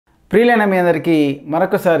ప్రియులైన మీ అందరికీ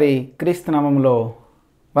మరొకసారి క్రీస్తు నామములో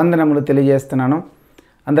వందనములు తెలియజేస్తున్నాను.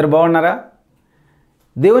 అందరు బాగున్నారా?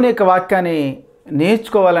 దేవుని యొక్క వాక్యాన్ని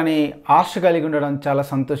నేర్చుకోవాలని ఆశ కలిగి ఉండడం చాలా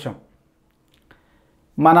సంతోషం.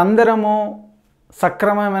 మనందరము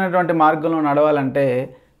సక్రమమైనటువంటి మార్గంలో నడవాలంటే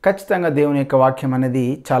ఖచ్చితంగా దేవుని యొక్క వాక్యం అనేది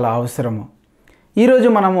చాలా అవసరము.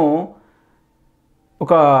 ఈరోజు మనము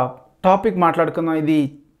ఒక టాపిక్ మాట్లాడుకుందాం. ఇది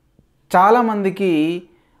చాలామందికి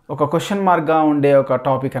ఒక క్వశ్చన్ మార్క్గా ఉండే ఒక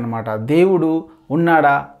టాపిక్ అన్నమాట. దేవుడు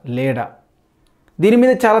ఉన్నాడా లేడా? దీని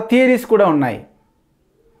మీద చాలా థియరీస్ కూడా ఉన్నాయి.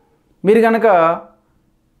 మీరు కనుక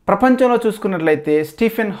ప్రపంచంలో చూసుకున్నట్లయితే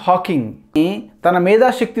స్టీఫెన్ హాకింగ్ తన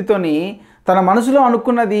మేధాశక్తితోని తన మనసులో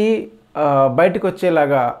అనుకున్నది బయటకు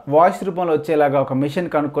వచ్చేలాగా, వాయిస్ రూపంలో వచ్చేలాగా ఒక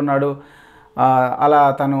మిషన్ కనుక్కున్నాడు. అలా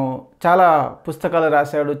తను చాలా పుస్తకాలు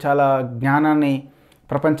రాశాడు, చాలా జ్ఞానాన్ని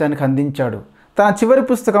ప్రపంచానికి అందించాడు. తన చివరి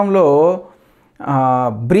పుస్తకంలో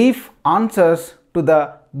brief answers to the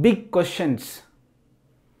big questions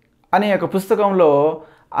అనే ఒక పుస్తకంలో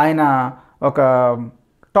ఆయన ఒక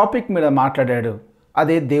టాపిక్ మీద మాట్లాడాడు.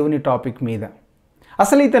 అదే దేవుని టాపిక్ మీద.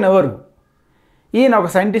 అసలు ఇతను ఎవరు? ఈయన ఒక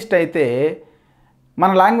సైంటిస్ట్ అయితే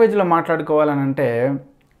మన లాంగ్వేజ్లో మాట్లాడుకోవాలనంటే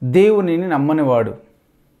దేవునిని నమ్మనివాడు.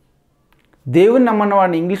 దేవుని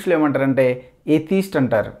నమ్మనివాడిని ఇంగ్లీష్లో ఏమంటారంటే ఏథీస్ట్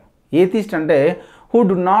అంటారు. ఏథీస్ట్ అంటే who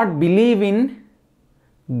do not believe in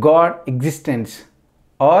God existence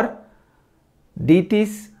are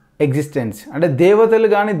deities existence. అంటే దేవతలు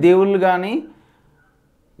కానీ దేవుళ్ళు కానీ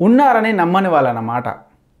ఉన్నారని నమ్మని వాళ్ళన్నమాట.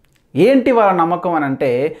 ఏంటి వాళ్ళ నమ్మకం అని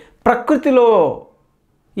అంటే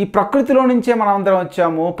ఈ ప్రకృతిలో నుంచే మనం అందరం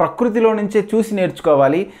వచ్చాము, ప్రకృతిలో నుంచే చూసి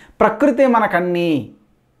నేర్చుకోవాలి, ప్రకృతే మనకన్నీ.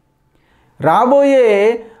 రాబోయే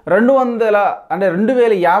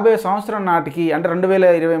 2050 సంవత్సరం నాటికి, అంటే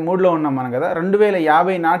 2023లో ఉన్నాం మనం కదా,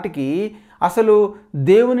 2050 నాటికి అసలు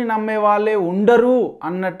దేవుని నమ్మే వాళ్ళే ఉండరు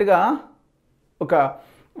అన్నట్టుగా ఒక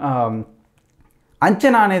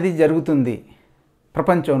అంచనా అనేది జరుగుతుంది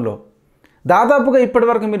ప్రపంచంలో. దాదాపుగా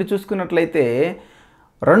ఇప్పటివరకు మీరు చూసుకున్నట్లయితే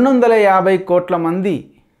 250 కోట్ల మంది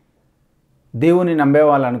దేవుని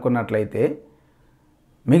నమ్మేవాళ్ళు అనుకున్నట్లయితే,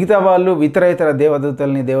 మిగతా వాళ్ళు ఇతర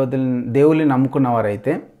దేవుల్ని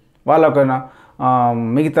నమ్ముకున్నవారైతే వాళ్ళ ఒక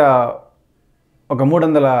మిగతా ఒక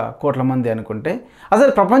 300 కోట్ల మంది అనుకుంటే,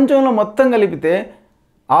 అసలు ప్రపంచంలో మొత్తం కలిపితే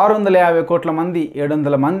 650 కోట్ల మంది,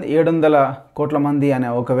 700 కోట్ల మంది అనే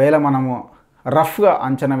ఒకవేళ మనము రఫ్గా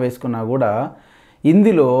అంచనా వేసుకున్నా కూడా,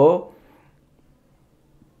 ఇందులో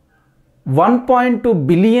 1.2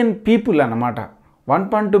 బిలియన్ పీపుల్ అన్నమాట.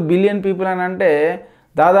 1.2 బిలియన్ పీపుల్ అని అంటే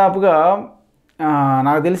దాదాపుగా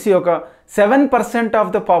నాకు తెలిసి ఒక 7%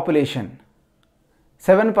 of the population,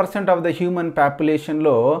 7% of the human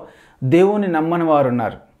పాపులేషన్లో దేవుని నమ్మని వారు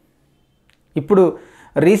ఉన్నారు. ఇప్పుడు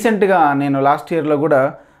రీసెంట్గా నేను లాస్ట్ ఇయర్లో కూడా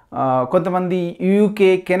కొంతమంది యూకే,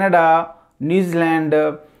 కెనడా, న్యూజిలాండ్,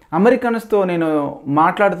 అమెరికన్స్తో నేను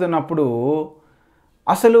మాట్లాడుతున్నప్పుడు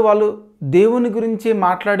అసలు వాళ్ళు దేవుని గురించి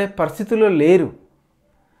మాట్లాడే పరిస్థితుల్లో లేరు.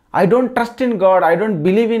 I don't trust in God, I don't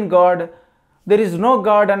believe in God, there is no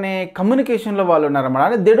God అనే కమ్యూనికేషన్లో వాళ్ళు ఉన్నారన్నమాట.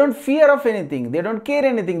 అంటే they don't fear of anything, they don't care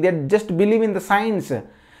anything, they just believe in the science,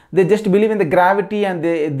 they just believe in the gravity and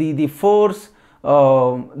the force,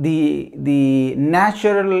 the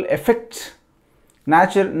natural effects,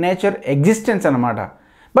 nature existence అన్నమాట.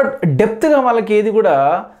 But డెప్త్గా వాళ్ళకి ఏది కూడా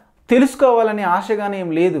తెలుసుకోవాలని ఆశగానే ఏం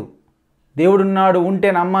లేదు. దేవుడు ఉన్నాడు,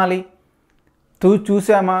 ఉంటే నమ్మాలి,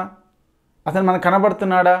 చూసామా, అతను మనకు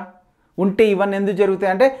కనబడుతున్నాడా, ఉంటే ఇవన్నీ ఎందుకు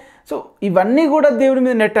జరుగుతాయి అంటే, సో ఇవన్నీ కూడా దేవుడి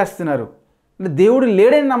మీద నెట్టేస్తున్నారు. అంటే దేవుడు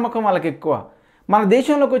లేడని నమ్మకం వాళ్ళకి ఎక్కువ. మన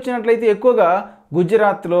దేశంలోకి వచ్చినట్లయితే ఎక్కువగా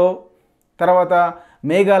గుజరాత్లో, తర్వాత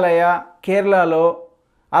మేఘాలయ, కేరళలో,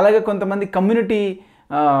 అలాగే కొంతమంది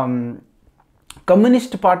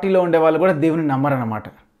కమ్యూనిస్ట్ పార్టీలో ఉండే వాళ్ళు కూడా దేవుని నమ్మరన్నమాట.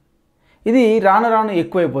 ఇది రాను రాను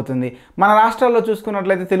ఎక్కువైపోతుంది. మన రాష్ట్రాల్లో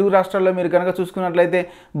చూసుకున్నట్లయితే, తెలుగు రాష్ట్రాల్లో మీరు కనుక చూసుకున్నట్లయితే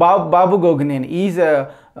బాబు గోగినేని ఈజ్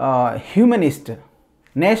హ్యూమనిస్ట్,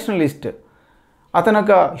 నేషనలిస్ట్. అతను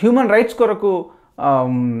ఒక హ్యూమన్ రైట్స్ కొరకు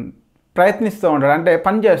ప్రయత్నిస్తూ ఉంటాడు, అంటే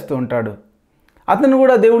పనిచేస్తూ ఉంటాడు. అతను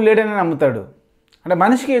కూడా దేవుడు లేడని నమ్ముతాడు. అంటే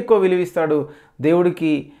మనిషికి ఎక్కువ విలువిస్తాడు,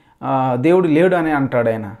 దేవుడు లేడు అని అంటాడు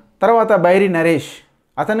ఆయన. తర్వాత బైరి నరేష్,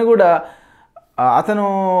 అతను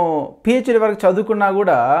పిహెచ్డి వరకు చదువుకున్నా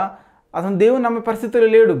కూడా అతను దేవుని నమ్మే పరిస్థితులు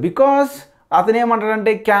లేడు. బికాస్ అతను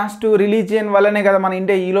ఏమంటాడంటే క్యాస్ట్, రిలీజియన్ వల్లనే కదా మన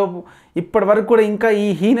ఇండియా ఇప్పటి వరకు కూడా ఇంకా ఈ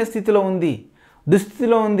హీన స్థితిలో ఉంది,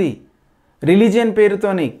 దుస్థితిలో ఉంది. రిలీజియన్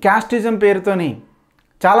పేరుతోని, క్యాస్టిజం పేరుతోని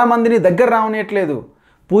చాలామందిని దగ్గర రానియట్లేదు,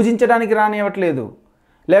 పూజించడానికి రానివ్వట్లేదు,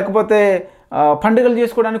 లేకపోతే పండుగలు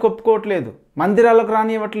చేసుకోవడానికి ఒప్పుకోవట్లేదు, మందిరాలకు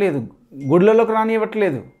రానివ్వట్లేదు, గుళ్ళలోకి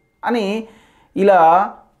రానివ్వట్లేదు అని ఇలా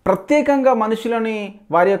ప్రత్యేకంగా మనుషులని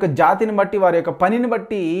వారి యొక్క జాతిని బట్టి, వారి యొక్క పనిని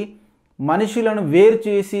బట్టి మనుషులను వేరు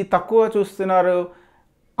చేసి తక్కువ చూస్తున్నారు.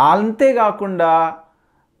 అంతేకాకుండా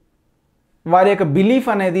వారి యొక్క బిలీఫ్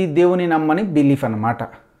అనేది దేవుని నమ్మని బిలీఫ్ అన్నమాట.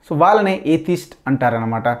 సో వాళ్ళనే ఏథిస్ట్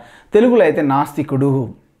అంటారనమాట. తెలుగులో అయితే నాస్తికుడు.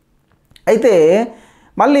 అయితే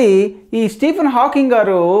మళ్ళీ ఈ స్టీఫెన్ హాకింగ్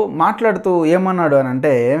గారు మాట్లాడుతూ ఏమన్నాడు అని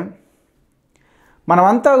అంటే,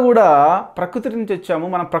 మనమంతా కూడా ప్రకృతి నుంచి వచ్చాము,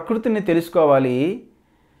 మనం ప్రకృతిని తెలుసుకోవాలి.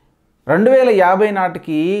 2050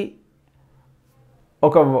 నాటికి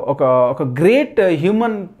ఒక ఒక ఒక గ్రేట్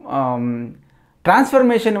హ్యూమన్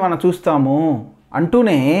ట్రాన్స్ఫర్మేషన్ మనం చూస్తాము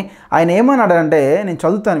అంటూనే ఆయన ఏమన్నాడంటే, నేను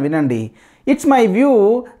చదువుతాను వినండి. It's my view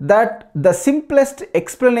that the simplest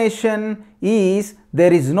explanation is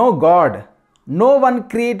there is no God, no one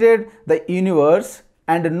created the universe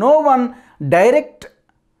and no one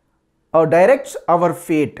directs our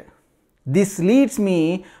fate. This leads me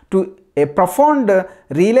to a profound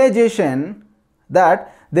realization that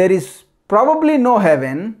there is probably no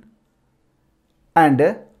heaven and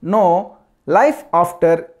no life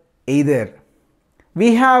after either. We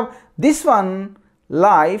have this one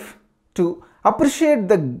life to appreciate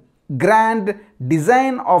the grand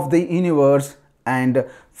design of the universe, and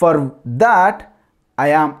for that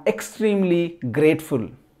I am extremely grateful.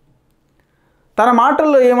 తన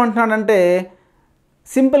మాటల్లో ఏమంటున్నాడంటే,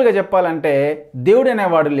 సింపుల్గా చెప్పాలంటే దేవుడు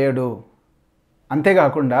అనేవాడు లేడు.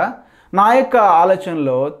 అంతేకాకుండా నా యొక్క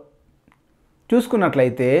ఆలోచనలో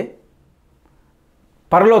చూసుకున్నట్లయితే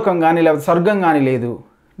పరలోకం కానీ లేకపోతే స్వర్గం కానీ లేదు,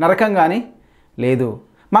 నరకం కానీ లేదు.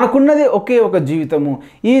 మనకున్నది ఒకే ఒక జీవితము.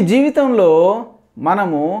 ఈ జీవితంలో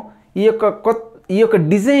మనము ఈ యొక్క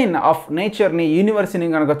డిజైన్ ఆఫ్ నేచర్ని, యూనివర్స్ని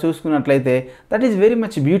కనుక చూసుకున్నట్లయితే that is very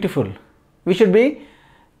much beautiful. We should be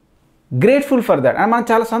grateful for that. And మనం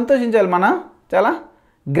చాలా సంతోషించాలి, మనం చాలా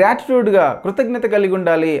గ్రాటిట్యూడ్గా కృతజ్ఞత కలిగి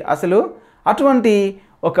ఉండాలి అసలు అటువంటి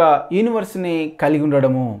ఒక యూనివర్స్ని కలిగి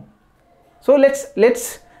ఉండడము. So let's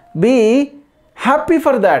be happy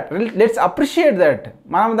for that, let's appreciate that.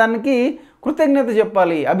 మనం దానికి కృతజ్ఞత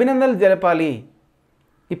చెప్పాలి, అభినందనలు జరపాలి.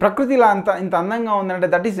 ఈ ప్రకృతిలో ఇంత అందంగా ఉందంటే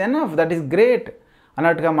that is enough, that is great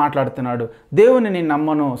అన్నట్టుగా మాట్లాడుతున్నాడు. దేవుని నేను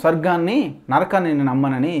నమ్మను, స్వర్గాన్ని నరకాన్ని నేను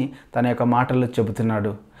నమ్మనని తన యొక్క మాటల్లో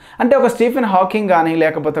చెబుతున్నాడు. అంటే ఒక స్టీఫెన్ హాకింగ్ కానీ,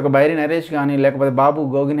 లేకపోతే ఒక బైరీ నరేష్ కానీ, లేకపోతే బాబు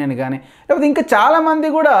గోగినేని కానీ, లేకపోతే ఇంకా చాలామంది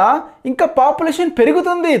కూడా ఇంకా పాపులేషన్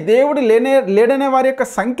పెరుగుతుంది. దేవుడు లేడనే వారి యొక్క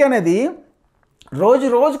సంఖ్య అనేది రోజు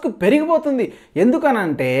రోజుకు పెరిగిపోతుంది.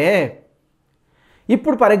 ఎందుకనంటే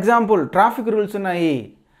ఇప్పుడు ఫర్ ఎగ్జాంపుల్ ట్రాఫిక్ రూల్స్ ఉన్నాయి,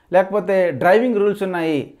 లేకపోతే డ్రైవింగ్ రూల్స్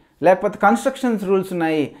ఉన్నాయి, లేకపోతే కన్స్ట్రక్షన్స్ రూల్స్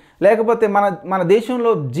ఉన్నాయి, లేకపోతే మన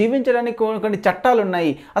దేశంలో జీవించడానికి కొన్ని చట్టాలు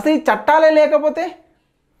ఉన్నాయి. అసలు ఈ చట్టాలే లేకపోతే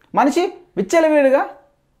మనిషి విచ్చలవిడిగా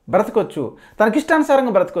బ్రతకొచ్చు,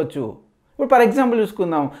 తనకిష్టానుసారంగా బ్రతకొచ్చు. ఇప్పుడు ఫర్ ఎగ్జాంపుల్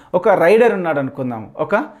చూసుకుందాం, ఒక రైడర్ ఉన్నాడు అనుకుందాం,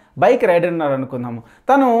 ఒక బైక్ రైడర్ ఉన్నాడు అనుకుందాము.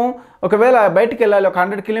 తను ఒకవేళ బయటికి వెళ్ళాలి, ఒక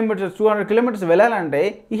 100 కిలోమీటర్స్ 200 కిలోమీటర్స్ వెళ్ళాలంటే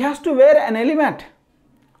he has to wear an helmet.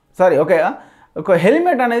 ఒక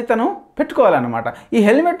హెల్మెట్ అనేది తను పెట్టుకోవాలన్నమాట. ఈ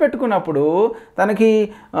హెల్మెట్ పెట్టుకున్నప్పుడు తనకి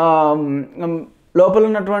లోపల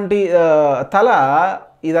ఉన్నటువంటి తల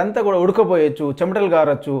ఇదంతా కూడా ఉడకపోయచ్చు, చెమటలు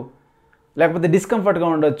గారచ్చు, లేకపోతే డిస్కంఫర్ట్గా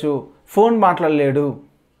ఉండొచ్చు, ఫోన్ మాట్లాడలేడు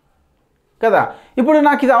కదా. ఇప్పుడు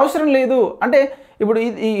నాకు ఇది అవసరం లేదు అంటే, ఇప్పుడు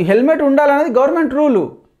ఈ హెల్మెట్ ఉండాలనేది గవర్నమెంట్ రూలు,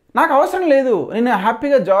 నాకు అవసరం లేదు, నేను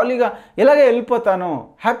హ్యాపీగా జాలీగా ఎలాగే వెళ్ళిపోతాను,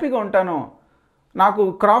 హ్యాపీగా ఉంటాను, నాకు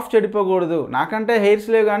క్రాఫ్ చెడిపోకూడదు. నాకంటే హెయిర్స్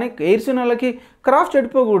లేవు కానీ హెయిర్స్ ఉన్న వాళ్ళకి క్రాఫ్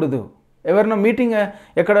చెడిపోకూడదు. ఎవరినో మీటింగ్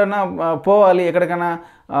ఎక్కడైనా పోవాలి, ఎక్కడికైనా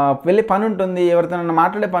వెళ్ళే పని ఉంటుంది, ఎవరితో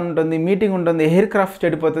మాట్లాడే పని ఉంటుంది, మీటింగ్ ఉంటుంది, హెయిర్ క్రాఫ్ట్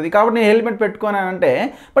చెడిపోతుంది, కాబట్టి నేను helmet పెట్టుకోనంటే,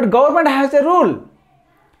 but government has a rule.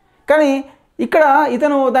 కానీ ఇక్కడ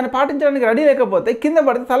ఇతను దాన్ని పాటించడానికి రెడీ లేకపోతే కింద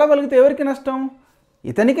పడితే తల పలిగితే ఎవరికి నష్టం?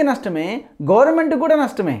 ఇతనికి నష్టమే, గవర్నమెంట్కి కూడా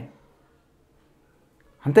నష్టమే,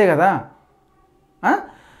 అంతే కదా.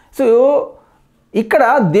 సో ఇక్కడ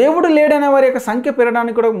దేవుడు లేడనే వారి యొక్క సంఖ్య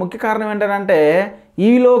పెరగడానికి కూడా ముఖ్య కారణం ఏంటంటే,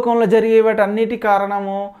 ఈ లోకంలో జరిగే వాటి అన్నిటి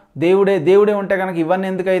కారణము దేవుడే ఉంటే కనుక ఇవన్నీ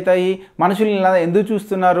ఎందుకు అవుతాయి, మనుషులు ఇలా ఎందుకు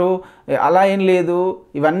చూస్తున్నారు, అలా ఏం లేదు,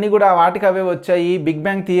 ఇవన్నీ కూడా వాటికి అవే వచ్చాయి, బిగ్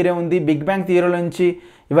బ్యాంగ్ థియరీ ఉంది, బిగ్ బ్యాంగ్ థియరీలో నుంచి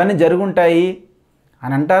ఇవన్నీ జరుగుంటాయి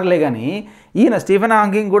అని అంటారులే. కానీ ఈయన స్టీఫెన్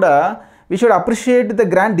హాకింగ్ కూడా we should appreciate the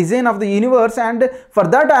grand design of the universe and for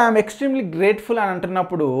that I'm extremely grateful అని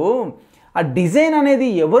అంటున్నప్పుడు, ఆ డిజైన్ అనేది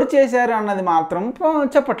ఎవరు చేశారు అన్నది మాత్రం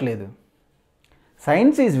చెప్పట్లేదు.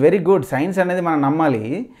 Science is very good, science అనేది మనం నమ్మాలి,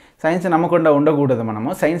 సైన్స్ నమ్మకుండా ఉండకూడదు, మనము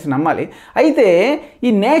సైన్స్ నమ్మాలి. అయితే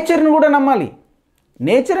ఈ నేచర్ని కూడా నమ్మాలి.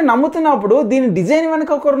 నేచర్ని నమ్ముతున్నప్పుడు దీని డిజైన్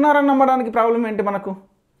వెనక ఒకరు ఉన్నారని నమ్మడానికి ప్రాబ్లం ఏంటి మనకు?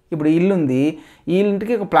 ఇప్పుడు ఇల్లు ఉంది, ఈ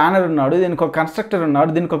ఇంటికి ఒక ప్లానర్ ఉన్నాడు, దీనికి ఒక కన్స్ట్రక్టర్ ఉన్నాడు,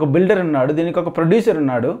 దీనికి ఒక బిల్డర్ ఉన్నాడు, దీనికి ఒక ప్రొడ్యూసర్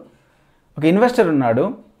ఉన్నాడు, ఒక ఇన్వెస్టర్ ఉన్నాడు.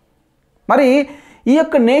 మరి ఈ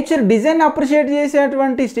యొక్క నేచర్ డిజైన్ అప్రిషియేట్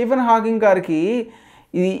చేసేటువంటి స్టీఫెన్ హాకింగ్ గారికి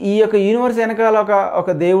ఈ యొక్క యూనివర్స్ వెనకాల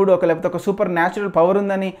ఒక దేవుడు లేకపోతే ఒక సూపర్ న్యాచురల్ పవర్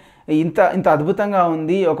ఉందని ఇంత అద్భుతంగా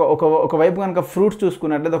ఉంది. ఒకవైపు కనుక ఫ్రూట్స్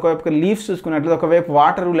చూసుకున్నట్లయితే, ఒకవైపు లీవ్స్ చూసుకున్నట్లయితే, ఒకవైపు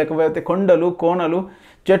వాటరు, లేకపోతే కొండలు, కోనలు,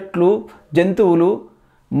 చెట్లు, జంతువులు,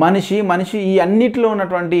 మనిషి ఈ అన్నిటిలో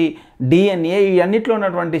ఉన్నటువంటి DNA, ఈ అన్నిటిలో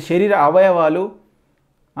ఉన్నటువంటి శరీర అవయవాలు,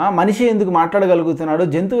 మనిషి ఎందుకు మాట్లాడగలుగుతున్నాడు,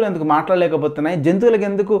 జంతువులు ఎందుకు మాట్లాడలేకపోతున్నాయి, జంతువులకు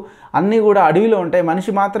ఎందుకు అన్నీ కూడా అడవిలో ఉంటాయి,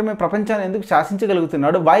 మనిషి మాత్రమే ప్రపంచాన్ని ఎందుకు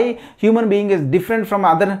శాసించగలుగుతున్నాడు, why human being is different from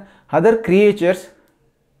other creatures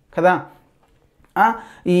కదా.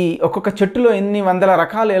 ఈ ఒక్కొక్క చెట్టులో ఎన్ని వందల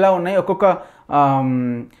రకాలు ఎలా ఉన్నాయి, ఒక్కొక్క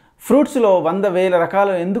ఫ్రూట్స్లో 100,000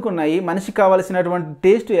 రకాలు ఎందుకు ఉన్నాయి, మనిషికి కావాల్సినటువంటి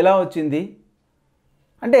టేస్ట్ ఎలా వచ్చింది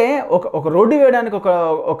అంటే ఒక రోడ్డు వేయడానికి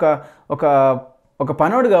ఒక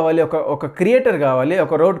పనోడు కావాలి, ఒక క్రియేటర్ కావాలి,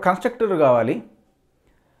 ఒక రోడ్ కన్స్ట్రక్టర్ కావాలి,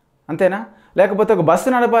 అంతేనా? లేకపోతే ఒక బస్సు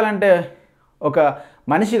నడపాలంటే ఒక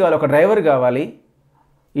మనిషి కావాలి, ఒక డ్రైవర్ కావాలి,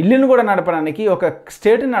 ఇల్లును కూడా నడపడానికి, ఒక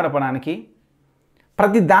స్టేట్ని నడపడానికి,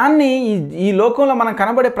 ప్రతి దాన్ని ఈ లోకంలో మనం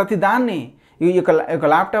కనబడే ప్రతి దాన్ని, ఈ యొక్క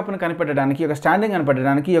ల్యాప్టాప్ని కనిపెట్టడానికి, ఈ యొక్క స్టాండింగ్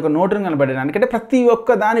కనిపెట్టడానికి, ఈ యొక్క నోటుని కనిపెట్టడానికి, అంటే ప్రతి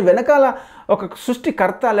ఒక్క దాని వెనకాల ఒక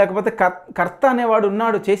సృష్టికర్త లేకపోతే కర్త అనేవాడు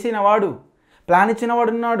ఉన్నాడు, చేసినవాడు, ప్లాన్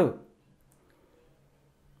ఇచ్చినవాడు ఉన్నాడు.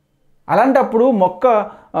 అలాంటప్పుడు మొక్క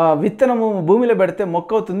విత్తనము భూమిలో పెడితే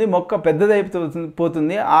మొక్క అవుతుంది, మొక్క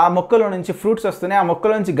పెద్దదైపోతుంది, ఆ మొక్కలో నుంచి ఫ్రూట్స్ వస్తున్నాయి, ఆ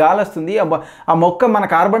మొక్కలో నుంచి గాలి వస్తుంది, ఆ మొక్క మన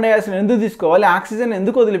కార్బన్ డైఆక్సైడ్ ఎందుకు తీసుకోవాలి, ఆక్సిజన్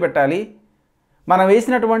ఎందుకు వదిలిపెట్టాలి, మనం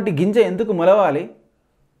వేసినటువంటి గింజ ఎందుకు మొలవాలి,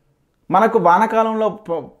 మనకు వానాకాలంలో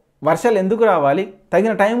వర్షాలు ఎందుకు రావాలి,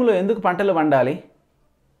 తగిన టైంలో ఎందుకు పంటలు పండాలి,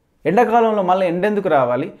 ఎండాకాలంలో మళ్ళీ ఎండెందుకు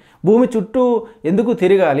రావాలి, భూమి చుట్టూ ఎందుకు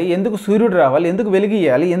తిరగాలి, ఎందుకు సూర్యుడు రావాలి, ఎందుకు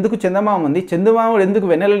వెలిగియాలి, ఎందుకు చందమామ ఉంది, చందమాముడు ఎందుకు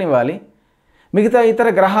వెన్నెలనివ్వాలి, మిగతా ఇతర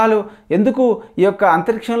గ్రహాలు ఎందుకు ఈ యొక్క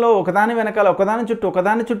అంతరిక్షంలో ఒకదాని వెనకాల ఒకదాని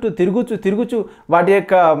చుట్టూ తిరుగుచు వాటి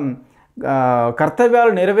యొక్క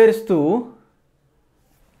కర్తవ్యాలు నెరవేరుస్తూ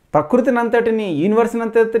ప్రకృతినంతటిని, యూనివర్స్ని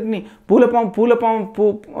అంతటిని,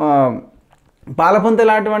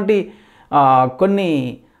 పాలపంతలాంటి కొన్ని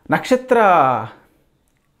నక్షత్ర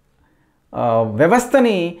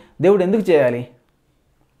వ్యవస్థని దేవుడు ఎందుకు చేయాలి?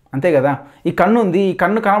 అంతే కదా. ఈ కన్ను ఉంది, ఈ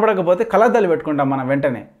కన్ను కనబడకపోతే కళ్ళద్దాలు పెట్టుకుంటాం మనం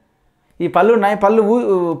వెంటనే. ఈ పళ్ళు ఉన్నాయి, పళ్ళు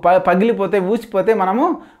పగిలిపోతే ఊసిపోతే మనము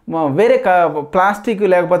వేరే ప్లాస్టిక్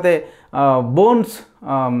లేకపోతే బోన్స్,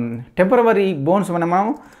 టెంపరవరీ బోన్స్ మనం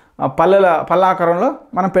పళ్ళ ఆకారంలో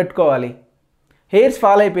మనం పెట్టుకోవాలి. హెయిర్స్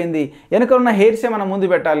ఫాల్ అయిపోయింది, వెనక ఉన్న హెయిర్సే మనం ముందు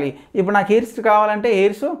పెట్టాలి. ఇప్పుడు నాకు హెయిర్స్ కావాలంటే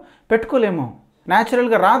హెయిర్స్ పెట్టుకోలేము,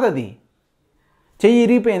 న్యాచురల్గా రాదు అది. చెయ్యి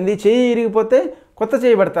ఇరిగిపోయింది, చెయ్యి ఇరిగిపోతే కొత్త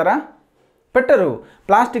చెయ్యి పెడతారా? పెట్టరు.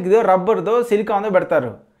 ప్లాస్టిక్దో, రబ్బర్దో, సిలికాన్దో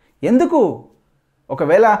పెడతారు. ఎందుకు?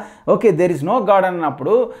 ఒకవేళ okay there is no God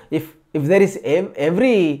అన్నప్పుడు if there is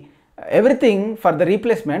everything for the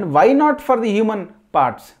replacement, why not for the human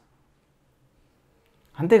parts?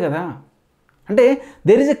 అంతే కదా. అంటే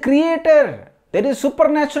there is a creator, there is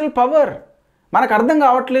super natural power. మనకు అర్థం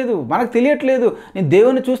కావట్లేదు, మనకు తెలియట్లేదు. నేను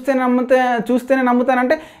దేవుని చూస్తేనే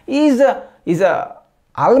నమ్ముతానంటే is a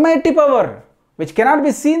almighty power which cannot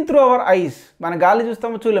be seen through our eyes. మన గాలి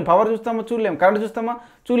చూస్తామో చూడలేం, పవర్ చూస్తామో చూడలేం, కరెంట్ చూస్తామో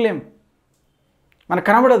చూడలేం, మనకు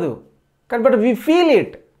కనబడదు. But we feel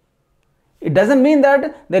it. It doesn't mean that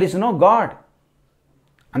there is no God.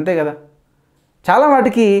 అంతే కదా. చాలా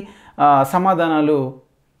వాటికి సమాధానాలు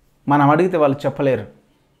మనం అడిగితే వాళ్ళు చెప్పలేరు.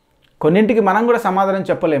 కొన్నింటికి మనం కూడా సమాధానం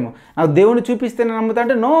చెప్పలేము. నాకు దేవుని చూపిస్తేనే నమ్ముతా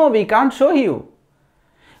అంటే no, we can't show you,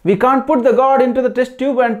 we can't put the God in to the test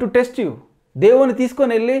tube and to test you. దేవుని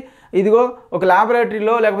తీసుకొని వెళ్ళి ఇదిగో ఒక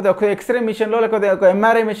ల్యాబొరేటరీలో లేకపోతే ఒక ఎక్స్రే మిషన్లో లేకపోతే ఒక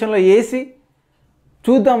MRI మిషన్లో వేసి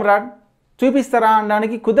చూద్దాం రా, చూపిస్తారా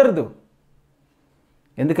అనడానికి కుదరదు.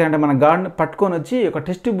 ఎందుకంటే మన గాడ్ని పట్టుకొని వచ్చి ఒక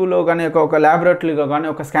టెస్ట్ ట్యూబ్లో కానీ ఒక ల్యాబొరేటరీలో కానీ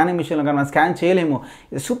ఒక స్కానింగ్ మిషన్లో కానీ మనం స్కాన్ చేయలేము.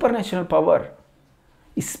 ఇది సూపర్ న్యాచురల్ పవర్,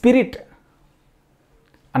 ఈ స్పిరిట్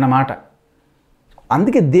అన్నమాట.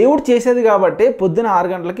 అందుకే దేవుడు చేసేది కాబట్టి పొద్దున 6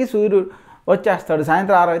 గంటలకి సూర్యుడు వచ్చేస్తాడు,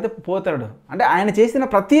 సాయంత్రం 6 అయితే పోతాడు. అంటే ఆయన చేసిన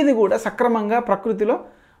ప్రతీది కూడా సక్రమంగా ప్రకృతిలో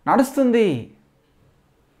నడుస్తుంది.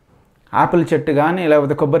 ఆపిల్ చెట్టు కానీ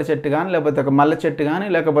లేకపోతే కొబ్బరి చెట్టు కానీ లేకపోతే ఒక మల్లె చెట్టు కానీ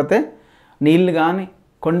లేకపోతే నీళ్ళు కానీ,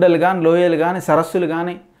 కొండలు కానీ, లోయలు కానీ, సరస్సులు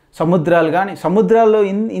కానీ, సముద్రాలు కానీ. సముద్రాల్లో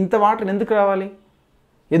ఇంత వాటర్ ఎందుకు రావాలి?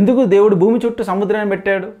 ఎందుకు దేవుడు భూమి చుట్టూ సముద్రాన్ని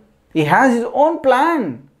పెట్టాడు? He has his own plan.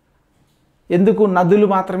 ఎందుకు నదులు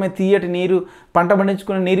మాత్రమే తీయటి నీరు పంట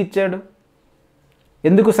పండించుకుని నీరు ఇచ్చాడు?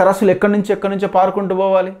 ఎందుకు సరస్సులు ఎక్కడి నుంచో పారుకుంటూ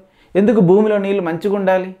పోవాలి? ఎందుకు భూమిలో నీళ్ళు మంచిగా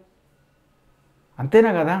ఉండాలి?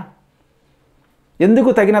 అంతేనా కదా. ఎందుకు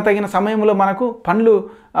తగిన సమయంలో మనకు పండ్లు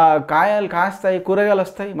కాయలు కాస్తాయి, కూరగాయలు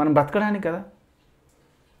వస్తాయి, మనం బ్రతకడానికి కదా.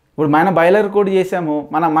 ఇప్పుడు మన బాయిలర్ కోడి చేసాము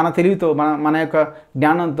మన తెలివితో, మన యొక్క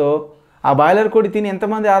జ్ఞానంతో. ఆ బాయిలర్ కోడి తిని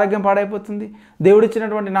ఎంతమంది ఆరోగ్యం పాడైపోతుంది?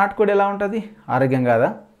 దేవుడిచ్చినటువంటి నాటుకోడి ఎలా ఉంటుంది? ఆరోగ్యం కాదా?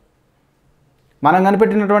 మనం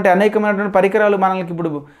కనిపెట్టినటువంటి అనేకమైనటువంటి పరికరాలు మనకి ఇప్పుడు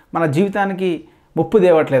మన జీవితానికి ముప్పు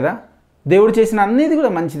తేవట్లేదా? దేవుడు చేసిన అన్నిది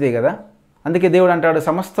కూడా మంచిదే కదా. అందుకే దేవుడు అంటాడు,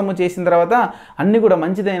 సమస్తము చేసిన తర్వాత అన్నీ కూడా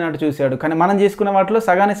మంచిదైనట్టు చూశాడు. కానీ మనం చేసుకున్న వాటిలో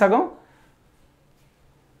సగానికి సగం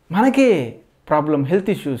మనకే ప్రాబ్లం, హెల్త్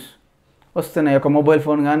ఇష్యూస్ వస్తున్నాయి. ఒక మొబైల్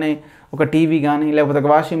ఫోన్ కానీ, ఒక టీవీ కానీ, లేకపోతే ఒక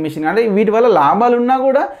వాషింగ్ మిషన్ కానీ, వీటి వల్ల లాభాలు ఉన్నా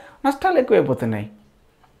కూడా నష్టాలు ఎక్కువైపోతున్నాయి.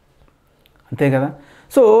 అంతే కదా.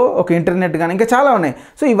 సో ఒక ఇంటర్నెట్ కానీ ఇంకా చాలా ఉన్నాయి.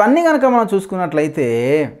 సో ఇవన్నీ కనుక మనం చూసుకున్నట్లయితే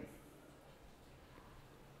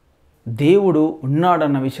దేవుడు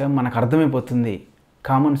ఉన్నాడన్న విషయం మనకు అర్థమైపోతుంది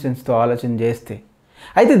కామన్ సెన్స్తో ఆలోచన చేస్తే.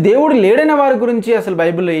 అయితే దేవుడు లేడైన వారి గురించి అసలు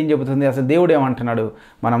బైబిల్లో ఏం చెబుతుంది, అసలు దేవుడు ఏమంటున్నాడు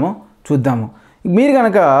మనము చూద్దాము. మీరు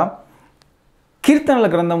కనుక కీర్తనల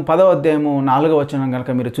గ్రంథం 10వ అధ్యాయము 4వ వచనం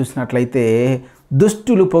కనుక మీరు చూసినట్లయితే,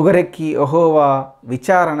 దుష్టులు పొగరెక్కి యెహోవా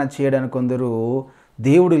విచారణ చేయడని కొందరు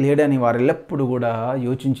దేవుడు లేడని వారు ఎల్లప్పుడూ కూడా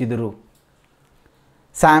యోచించుదురు.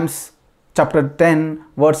 Psalms chapter 10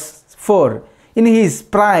 verse 4. In his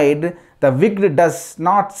pride the wicked does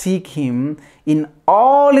not seek him. In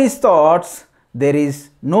all his thoughts there is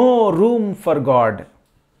no room for God.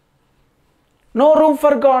 No room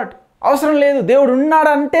for God. అవసరం లేదు. దేవుడు ఉన్నాడు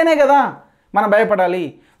అంటేనే కదా మనం భయపడాలి.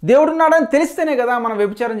 దేవుడు ఉన్నాడని తెలిస్తేనే కదా మనం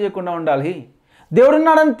వ్యభిచారం చేయకుండా ఉండాలి. దేవుడు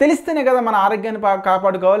ఉన్నాడని తెలిస్తేనే కదా మన ఆరోగ్యాన్ని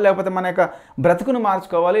కాపాడుకోవాలి, లేకపోతే మన యొక్క బ్రతుకును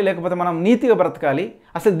మార్చుకోవాలి, లేకపోతే మనం నీతిగా బ్రతకాలి.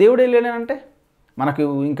 అసలు దేవుడే లేడనంటే మనకు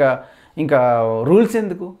ఇంకా రూల్స్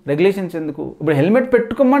ఎందుకు, రెగ్యులేషన్స్ ఎందుకు? ఇప్పుడు హెల్మెట్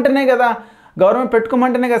పెట్టుకోమంటేనే కదా, గవర్నమెంట్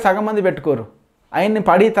పెట్టుకోమంటేనే కదా సగం మంది పెట్టుకోరు. ఆయన్ని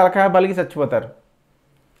పడి తలకాయ బలిగి చచ్చిపోతారు.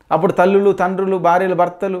 అప్పుడు తల్లులు, తండ్రులు, భార్యలు,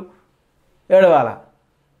 భర్తలు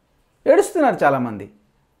ఏడుస్తున్నారు చాలామంది.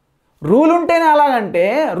 రూల్ ఉంటేనే అలాగంటే,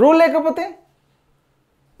 రూల్ లేకపోతే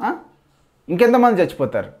ఇంకెంతమంది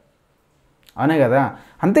చచ్చిపోతారు? అవునే కదా.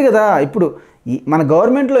 అంతే కదా. ఇప్పుడు మన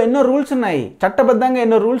గవర్నమెంట్లో ఎన్నో రూల్స్ ఉన్నాయి, చట్టబద్ధంగా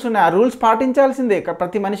ఎన్నో రూల్స్ ఉన్నాయి. ఆ రూల్స్ పాటించాల్సిందే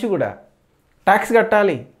ప్రతి మనిషి కూడా. ట్యాక్స్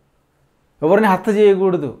కట్టాలి, ఎవరిని హత్య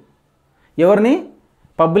చేయకూడదు, ఎవరిని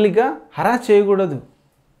పబ్లిక్గా హరాస్ చేయకూడదు.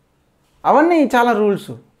 అవన్నీ చాలా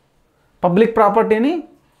రూల్స్. పబ్లిక్ ప్రాపర్టీని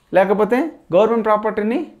లేకపోతే గవర్నమెంట్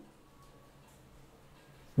ప్రాపర్టీని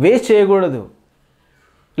వేస్ట్ చేయకూడదు,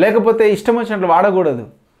 లేకపోతే ఇష్టం వచ్చినట్లు వాడకూడదు.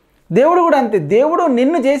 దేవుడు కూడా అంతే. దేవుడు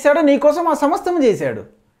నిన్ను చేశాడు, నీకోసం ఆ సమస్తము చేశాడు.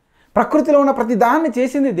 ప్రకృతిలో ఉన్న ప్రతి దాన్ని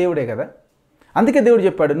చేసింది దేవుడే కదా. అందుకే దేవుడు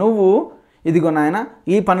చెప్పాడు, నువ్వు ఇదిగో నాయన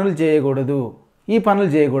ఈ పనులు చేయకూడదు, ఈ పనులు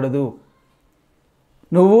చేయకూడదు.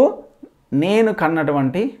 నువ్వు నేను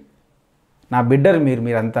కన్నటువంటి నా బిడ్డరు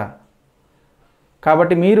మీరంతా,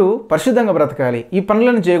 కాబట్టి మీరు పరిశుద్ధంగా బ్రతకాలి, ఈ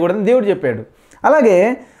పనులను చేయకూడదని దేవుడు చెప్పాడు. అలాగే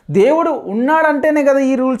దేవుడు ఉన్నాడంటేనే కదా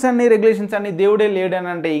ఈ రూల్స్ అన్నీ, రెగ్యులేషన్స్ అన్నీ. దేవుడే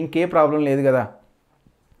లేడనంటే ఇంకే ప్రాబ్లం లేదు కదా.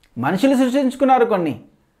 మనుషులు సృష్టించుకున్నారు కొన్ని,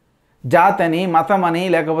 జాతని, మతమని,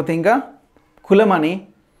 లేకపోతే ఇంకా కులమని,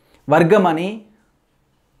 వర్గమని,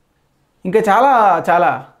 ఇంకా చాలా చాలా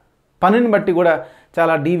పనిని బట్టి కూడా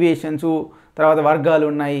చాలా డీవియేషన్స్, తర్వాత వర్గాలు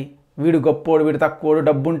ఉన్నాయి. వీడు గొప్పోడు, వీడు తక్కువడు,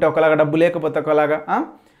 డబ్బు ఉంటే ఒకలాగా, డబ్బు లేకపోతే ఒకలాగా,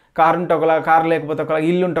 కారు ఉంటే ఒకలాగా, కారు లేకపోతే ఒకలాగా,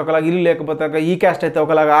 ఇల్లు ఉంటే ఒకలాగా, ఇల్లు లేకపోతే ఒకలాగా, ఈ క్యాస్ట్ అయితే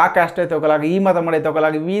ఒకలాగా, ఆ క్యాస్ట్ అయితే ఒకలాగా, ఈ మతం అయితే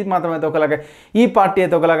ఒకలాగా, ఈ మతం అయితే ఒకలాగా, ఈ పార్టీ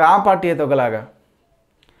అయితే ఒకలాగా, ఆ పార్టీ అయితే ఒకలాగా.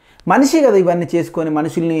 మనిషి కదా ఇవన్నీ చేసుకొని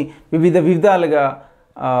మనుషుల్ని వివిధాలుగా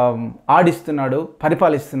ఆడిస్తున్నాడు,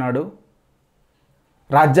 పరిపాలిస్తున్నాడు,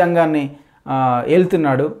 రాజ్యాంగాన్ని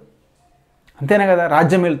ఏలుతున్నాడు. అంతేనా కదా,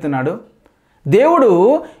 రాజ్యం ఏలుతున్నాడు. దేవుడు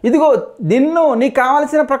ఇదిగో నీకు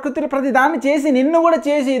కావాల్సిన ప్రకృతిలో ప్రతి దాన్ని చేసి, నిన్ను కూడా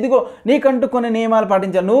చేసి, ఇదిగో నీకంటూ కొన్ని నియమాలు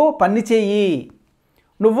పాటించాలి. నువ్వు పని చెయ్యి,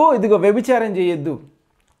 నువ్వు ఇదిగో వ్యభిచారం చేయొద్దు,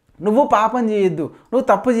 నువ్వు పాపం చేయొద్దు, నువ్వు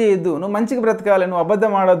తప్పు చేయొద్దు, నువ్వు మంచిగా బ్రతకాలి, నువ్వు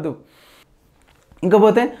అబద్ధం ఆడొద్దు,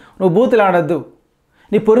 ఇంకపోతే నువ్వు బూతులు ఆడొద్దు,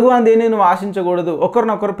 నీ పొరుగు వారిని నువ్వు ఆశించకూడదు,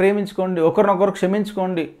 ఒకరినొకరు ప్రేమించుకోండి, ఒకరినొకరు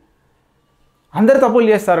క్షమించుకోండి. అందరు తప్పులు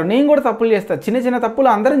చేస్తారు, నేను కూడా తప్పులు చేస్తాను, చిన్న చిన్న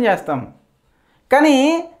తప్పులు అందరం చేస్తాము. కానీ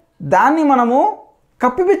దాన్ని మనము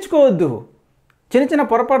కప్పిపుచ్చుకోవద్దు. చిన్న చిన్న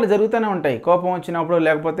పొరపాట్లు జరుగుతూనే ఉంటాయి, కోపం వచ్చినప్పుడు,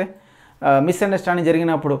 లేకపోతే మిస్అండర్స్టాండింగ్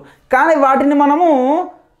జరిగినప్పుడు. కానీ వాటిని మనము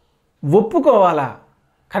ఒప్పుకోవాలా.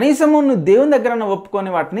 కనీసము నువ్వు దేవుని దగ్గర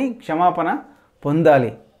ఒప్పుకొని వాటిని క్షమాపణ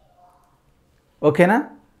పొందాలి. ఓకేనా.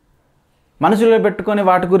 మనసులో పెట్టుకొని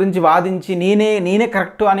వాటి గురించి వాదించి నేనే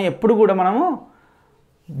కరెక్టు అని ఎప్పుడు కూడా మనము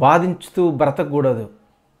వాదించుతూ బ్రతకూడదు.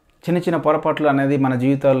 చిన్న చిన్న పొరపాట్లు అనేది మన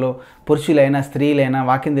జీవితాల్లో పురుషులైనా, స్త్రీలైనా,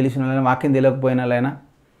 వాక్యం తెలిసిన వాళ్ళైనా, వాక్యం తెలియకపోయిన వాళ్ళైనా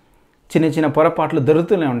చిన్న చిన్న పొరపాట్లు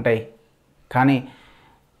దొరుకుతూనే ఉంటాయి. కానీ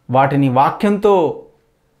వాటిని వాక్యంతో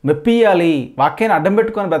మెప్పియాలి, వాక్యాన్ని అడ్డం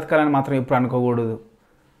పెట్టుకొని బ్రతకాలని మాత్రం ఎప్పుడు అనుకోకూడదు.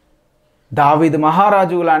 దావీదు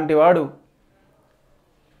మహారాజు లాంటి వాడు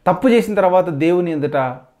తప్పు చేసిన తర్వాత దేవుని ఎదుట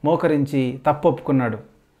మోకరించి తప్పు ఒప్పుకున్నాడు.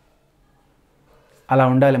 అలా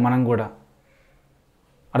ఉండాలి మనం కూడా.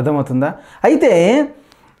 అర్థమవుతుందా? అయితే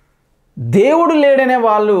దేవుడు లేడనే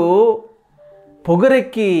వాళ్ళు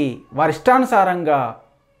పొగరెక్కి వారి ఇష్టానుసారంగా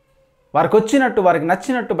వారికి వచ్చినట్టు వారికి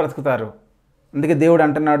నచ్చినట్టు బ్రతుకుతారు. అందుకే దేవుడు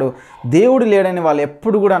అంటున్నాడు, దేవుడు లేడని వాళ్ళు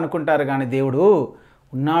ఎప్పుడు కూడా అనుకుంటారు, కానీ దేవుడు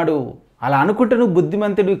ఉన్నాడు. అలా అనుకుంటే నువ్వు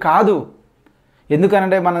బుద్ధిమంతుడివి కాదు.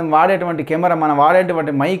 ఎందుకనంటే మనం వాడేటువంటి కెమెరా, మనం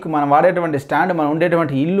వాడేటువంటి మైక్, మనం వాడేటువంటి స్టాండ్, మనం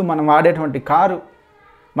ఉండేటువంటి ఇల్లు, మనం వాడేటువంటి కారు,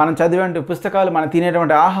 మనం చదివేటువంటి పుస్తకాలు, మనం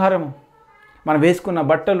తినేటువంటి ఆహారం, మనం వేసుకున్న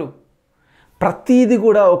బట్టలు, ప్రతీది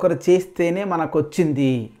కూడా ఒకరు చేస్తేనే మనకు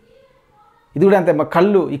వచ్చింది. ఇది కూడా అంతే.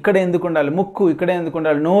 కళ్ళు ఇక్కడే ఎందుకు ఉండాలి, ముక్కు ఇక్కడే ఎందుకు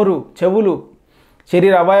ఉండాలి, నోరు, చెవులు,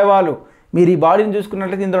 శరీర అవయవాలు. మీరు ఈ బాడీని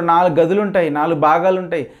చూసుకున్నట్లయితే ఇందులో 4 గదులు ఉంటాయి, 4 భాగాలు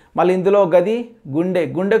ఉంటాయి. మళ్ళీ ఇందులో గది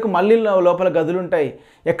గుండెకు మళ్ళీ లోపల గదులు ఉంటాయి.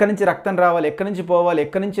 ఎక్కడి నుంచి రక్తం రావాలి, ఎక్కడి నుంచి పోవాలి,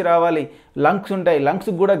 ఎక్కడి నుంచి రావాలి. లంగ్స్ ఉంటాయి,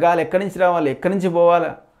 లంగ్స్కి కూడా గాలి ఎక్కడి నుంచి రావాలి, ఎక్కడి నుంచి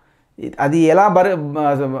పోవాలి, అది ఎలా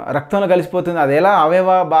రక్తంలో కలిసిపోతుంది, అది ఎలా అవయవ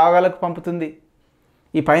భాగాలకు పంపుతుంది,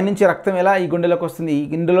 ఈ పైనుంచి రక్తం ఎలా ఈ గుండెలోకి వస్తుంది, ఈ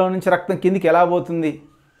గుండెలో నుంచి రక్తం కిందికి ఎలా పోతుంది,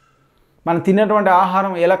 మనం తిన్నటువంటి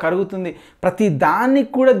ఆహారం ఎలా కరుగుతుంది, ప్రతి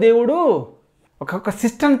దానికి కూడా దేవుడు ఒక్కొక్క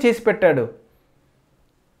సిస్టమ్ చేసి పెట్టాడు.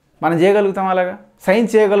 మనం చేయగలుగుతాం అలాగా?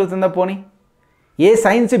 సైన్స్ చేయగలుగుతుందా? పోనీ ఏ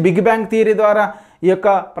సైన్స్ బిగ్ బ్యాంగ్ థియరీ ద్వారా ఈ యొక్క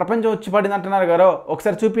ప్రపంచం వచ్చి పడింది అంటున్నారు కదా,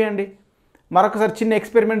 ఒకసారి చూపించండి. మరొకసారి చిన్న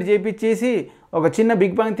ఎక్స్పెరిమెంట్ చేసి ఒక చిన్న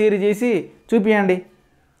బిగ్ బ్యాంగ్ థియరీ చేసి చూపించండి.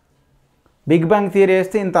 బిగ్ బ్యాంగ్ థియరీ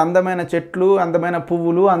వేస్తే ఇంత అందమైన చెట్లు, అందమైన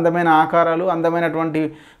పువ్వులు, అందమైన ఆకారాలు, అందమైనటువంటి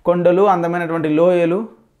కొండలు, అందమైనటువంటి లోయలు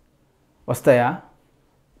వస్తాయా?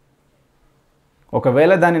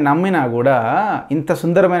 ఒకవేళ దాన్ని నమ్మినా కూడా ఇంత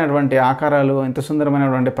సుందరమైనటువంటి ఆకారాలు, ఇంత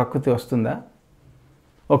సుందరమైనటువంటి ప్రకృతి వస్తుందా?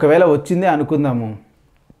 ఒకవేళ వచ్చిందే అనుకుందాము,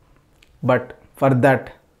 but for that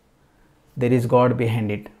there is God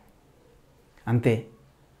behind it. అంతే.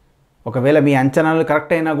 ఒకవేళ మీ అంచనాలు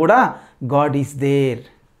కరెక్ట్ అయినా కూడా God is there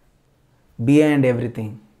behind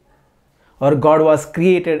everything, are God was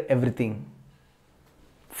created everything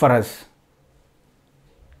for us.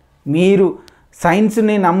 మీరు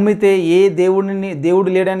సైన్స్ని నమ్మితే దేవుడు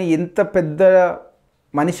లేడని ఎంత పెద్ద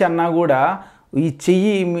మనిషి అన్నా కూడా ఈ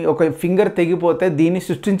చెయ్యి ఒక ఫింగర్ తెగిపోతే దీన్ని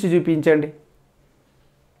సృష్టించి చూపించండి.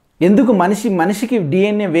 ఎందుకు మనిషికి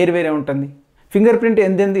డిఎన్ఏ వేరు ఉంటుంది, ఫింగర్ ప్రింట్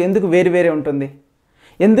ఎందుకు వేరు ఉంటుంది,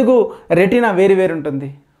 ఎందుకు రెటీనా వేరు ఉంటుంది?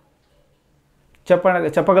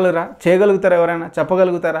 చెప్పగలరా? చేయగలుగుతారా? ఎవరైనా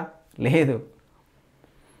చెప్పగలుగుతారా? లేదు.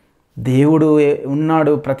 దేవుడు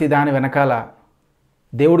ఉన్నాడు ప్రతి దాని వెనకాల.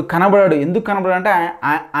 దేవుడు కనబడాడు. ఎందుకు కనబడాడు అంటే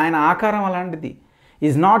ఆయన ఆకారం అలాంటిది.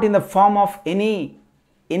 Is not in the form of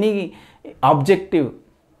any objective.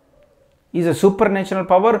 Is a super natural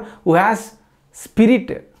power who has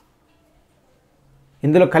spirit.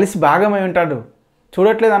 ఇందులో కలిసి భాగమై ఉంటాడు.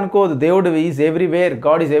 చూడట్లేదు అనుకోదు. దేవుడు is everywhere,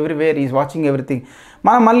 God is everywhere, is watching everything.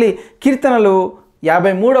 మనం మళ్ళీ కీర్తనలు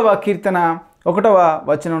 53వ కీర్తన 1వ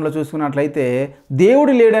వచనంలో చూసుకున్నట్లయితే,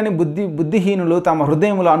 దేవుడు లేడని బుద్ధిహీనులు తమ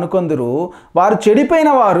హృదయములు అనుకొందురు, వారు చెడిపోయిన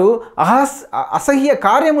వారు అసహ్య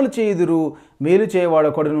కార్యములు చేయుదురు, మేలు చేయవాడు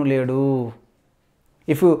ఒకడును లేడు.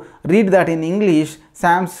 If you read that in English,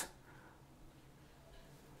 Psalms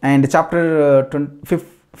and chapter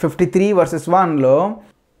 53 verses 1లో,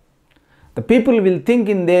 the people will think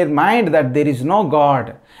in their mind that there is no God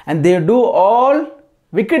and they do all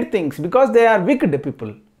wicked things because they are wicked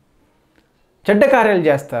people. చెడ్డ కార్యాలు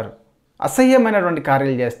చేస్తారు, అసహ్యమైనటువంటి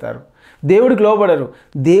కార్యాలు చేస్తారు, దేవుడికి లోబడరు.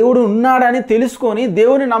 దేవుడు ఉన్నాడని తెలుసుకొని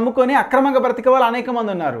దేవుడిని నమ్ముకొని అక్రమంగా బ్రతికే వాళ్ళు అనేక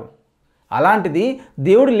మంది ఉన్నారు. అలాంటిది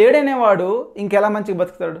దేవుడు లేడనేవాడు ఇంకెలా మంచిగా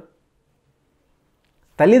బతుకుతాడు?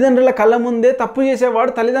 తల్లిదండ్రుల కళ్ళ ముందే తప్పు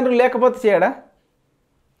చేసేవాడు తల్లిదండ్రులు లేకపోతే చేయడా?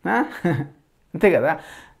 అంతే కదా.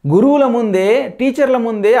 గురువుల ముందే, టీచర్ల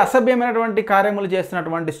ముందే అసభ్యమైనటువంటి కార్యములు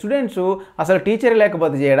చేస్తున్నటువంటి స్టూడెంట్స్ అసలు టీచర్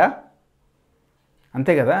లేకపోతే చేయడా?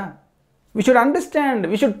 అంతే కదా. We should understand,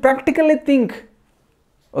 we should practically think.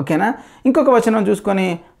 ఓకేనా? ఇంకొక వచనం చూసుకొని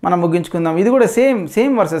మనం ముగించుకుందాం. ఇది కూడా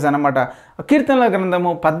సేమ్ వర్సెస్ అనమాట. కీర్తనల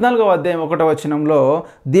గ్రంథము 14వ అధ్యాయం 1వ వచనంలో,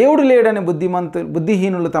 దేవుడు లేడని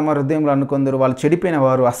బుద్ధిహీనులు తమ హృదయంలో అనుకొందరు, వాళ్ళు చెడిపోయిన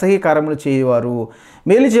వారు, అసహ్య కార్యములు చేయవారు,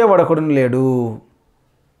 మేలు చేయవాడు ఒకడును లేడు.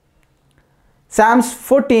 Psalms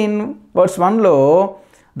 14 verse 1లో,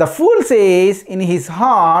 the fool says in his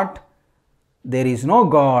heart there is no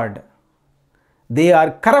God, they are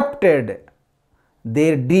corrupted,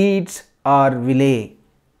 their deeds are vile,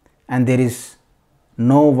 and there is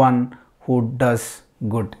no one who does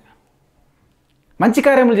good. మంచి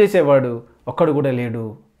కార్యములు చేసేవాడు ఒక్కడు కూడా లేడు.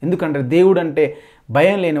 ఎందుకంటే దేవుడు అంటే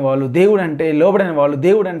భయం లేని వాళ్ళు, దేవుడు అంటే లోబడని వాళ్ళు,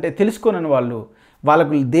 దేవుడు అంటే తెలుసుకోనని వాళ్ళు,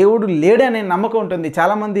 వాళ్ళకు దేవుడు లేడనే నమ్మకం ఉంటుంది.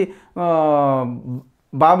 చాలామంది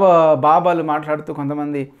బాబాలు మాట్లాడుతూ,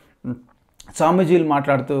 కొంతమంది స్వామీజీలు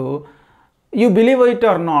మాట్లాడుతూ, you believe it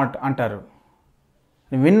or not అంటారు.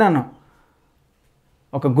 విన్నాను.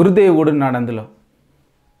 ఒక గురుదేవుడు ఉన్నాడు అందులో.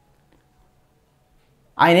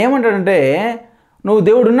 ఆయన ఏమంటాడంటే, నువ్వు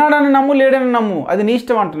దేవుడు ఉన్నాడని నమ్ము, లేడని నమ్ము, అది నీ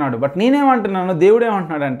ఇష్టం అంటున్నాడు. బట్ నేనేమంటున్నాను, దేవుడు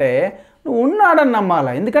ఏమంటున్నాడంటే నువ్వు ఉన్నాడని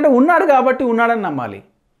నమ్మాలి. ఎందుకంటే ఉన్నాడు కాబట్టి ఉన్నాడని నమ్మాలి.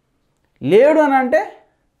 లేడు అని అంటే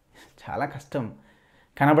చాలా కష్టం.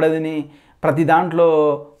 కనబడదని ప్రతి దాంట్లో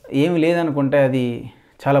ఏమి లేదనుకుంటే అది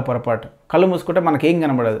చాలా పొరపాటు. కళ్ళు మూసుకుంటే మనకేం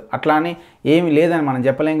కనబడదు. అట్లా అని ఏమి లేదని మనం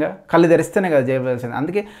చెప్పలేంగా. కళ్ళు తెరిస్తేనే కదా చేయవలసింది.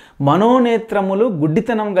 అందుకే మనోనేత్రములు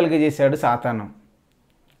గుడ్డితనం కలిగజేశాడు సాతాను.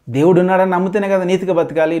 దేవుడు ఉన్నాడని నమ్మితేనే కదా నీతిగా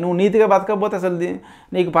బతకాలి. నువ్వు నీతిగా బతకపోతే అసలు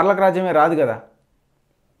నీకు పరలోక రాజ్యమే రాదు కదా,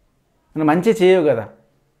 నువ్వు మంచి చేయవు కదా.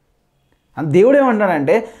 దేవుడు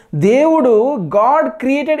ఏమంటున్నాడంటే, దేవుడు God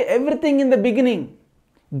created everything in the beginning.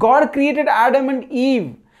 God created Adam and Eve.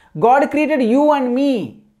 God created you and me.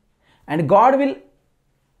 And God will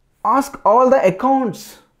ask all the accounts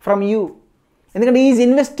from you. ఎందుకంటే ఈజ్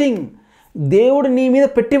ఇన్వెస్టింగ్. దేవుడు నీ మీద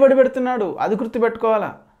పెట్టుబడి పెడుతున్నాడు. అది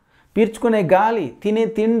గుర్తుపెట్టుకోవాలా. పీల్చుకునే గాలి, తినే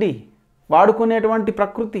తిండి, వాడుకునేటువంటి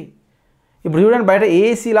ప్రకృతి. ఇప్పుడు చూడండి, బయట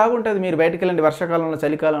ఏసీ లాగా ఉంటుంది. మీరు బయటకు వెళ్ళండి వర్షాకాలంలో,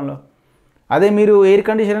 చలికాలంలో. అదే మీరు ఎయిర్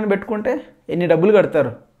కండిషనర్ పెట్టుకుంటే ఎన్ని డబ్బులు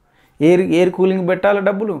కడతారు. ఎయిర్ కూలింగ్ పెట్టాలి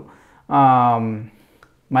డబ్బులు,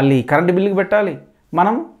 మళ్ళీ కరెంటు బిల్లుకి పెట్టాలి.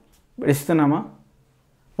 మనం ఇస్తున్నామా?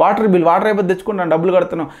 వాటర్ అయిపోతే తెచ్చుకుంటాం, డబ్బులు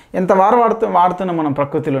కడుతున్నాం. ఎంత వాడుతున్నాం మనం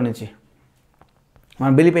ప్రకృతిలో నుంచి.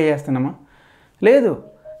 మనం బిల్లు పే చేస్తున్నామా? లేదు.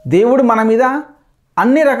 దేవుడు మన మీద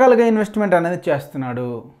అన్ని రకాలుగా ఇన్వెస్ట్మెంట్ అనేది చేస్తున్నాడు.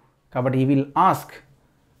 కాబట్టి ఈ విల్ ఆస్క్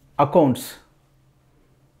అకౌంట్స్.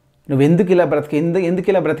 నువ్వు ఎందుకు ఇలా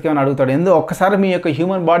బ్రతికేమని అడుగుతాడు. ఒక్కసారి మీ యొక్క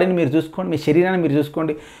హ్యూమన్ బాడీని మీరు చూసుకోండి, మీ శరీరాన్ని మీరు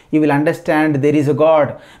చూసుకోండి. You will understand there is a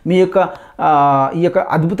God. మీ యొక్క ఈ యొక్క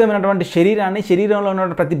అద్భుతమైనటువంటి శరీరంలో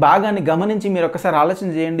ఉన్న ప్రతి భాగాన్ని గమనించి మీరు ఒక్కసారి ఆలోచన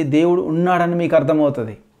చేయండి. దేవుడు ఉన్నాడని మీకు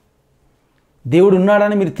అర్థమవుతుంది. దేవుడు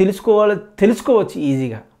ఉన్నాడని మీరు తెలుసుకోవచ్చు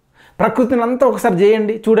ఈజీగా. ప్రకృతిని అంతా ఒకసారి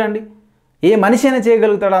చేయండి, చూడండి. ఏ మనిషి అయినా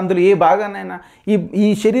చేయగలుగుతాడు. అందులో ఏ భాగానైనా ఈ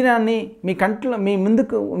శరీరాన్ని మీ కంటి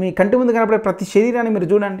ముందు కనపడే ప్రతి శరీరాన్ని మీరు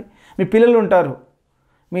చూడండి. మీ పిల్లలు ఉంటారు,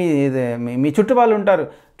 మీ చుట్టూ వాళ్ళు ఉంటారు.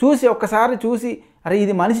 ఒక్కసారి చూసి అరే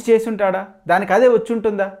ఇది మనిషి చేసి ఉంటాడా, దానికి అదే వచ్చి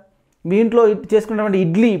ఉంటుందా? మీ ఇంట్లో చేసుకున్నటువంటి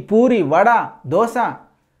ఇడ్లీ, పూరి, వడ, దోశ,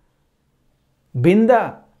 బింద,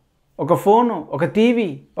 ఒక ఫోను, ఒక టీవీ,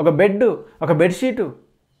 ఒక బెడ్, ఒక బెడ్షీటు,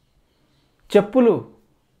 చెప్పులు,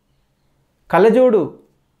 కళ్ళజోడు,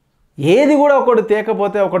 ఏది కూడా ఒకటి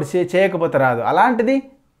తేకపోతే ఒకటి చేయకపోతే రాదు. అలాంటిది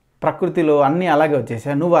ప్రకృతిలో అన్నీ అలాగే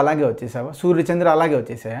వచ్చేసాయా? నువ్వు అలాగే వచ్చేసావా? సూర్యచంద్రుడు అలాగే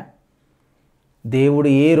వచ్చేసాయా? దేవుడు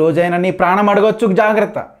ఏ రోజైనా నీ ప్రాణం అడగొచ్చు,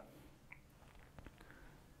 జాగ్రత్త.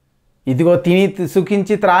 ఇదిగో తిని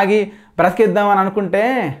సుఖించి త్రాగి బ్రతికిద్దామని అనుకుంటే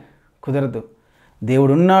కుదరదు.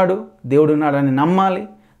 దేవుడు ఉన్నాడని నమ్మాలి.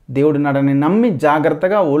 దేవుడు ఉన్నాడని నమ్మి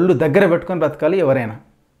జాగ్రత్తగా ఒళ్ళు దగ్గర పెట్టుకొని బ్రతకాలి ఎవరైనా.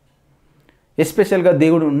 ఎస్పెషల్గా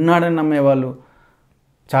దేవుడు ఉన్నాడని నమ్మేవాళ్ళు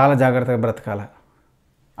చాలా జాగ్రత్తగా బ్రతకాలి.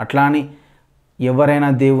 అట్లా అని ఎవరైనా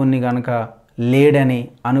దేవుణ్ణి కనుక లేడని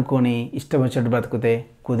అనుకొని ఇష్టం వచ్చినట్టు బ్రతికితే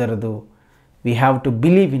కుదరదు. We have to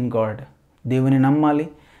believe in God. దేవుని నమ్మాలి,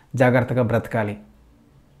 జాగ్రత్తగా బ్రతకాలి.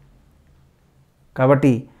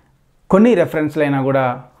 కాబట్టి కొన్ని రెఫరెన్స్లైనా కూడా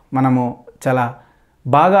మనము చాలా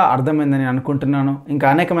బాగా అర్థమైందని అనుకుంటున్నాను. ఇంకా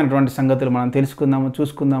అనేకమైనటువంటి సంగతులు మనం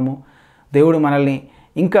చూసుకుందాము. దేవుడు మనల్ని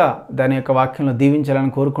ఇంకా దాని యొక్క వాక్యంలో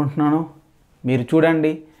దీవించాలని కోరుకుంటున్నాను. మీరు చూడండి,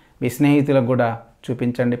 మీ స్నేహితులకు కూడా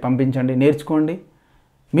చూపించండి, పంపించండి, నేర్చుకోండి.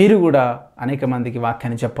 మీరు కూడా అనేక మందికి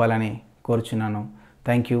వాక్యాన్ని చెప్పాలని కోరుచున్నాను.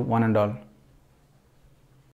 Thank you one and all.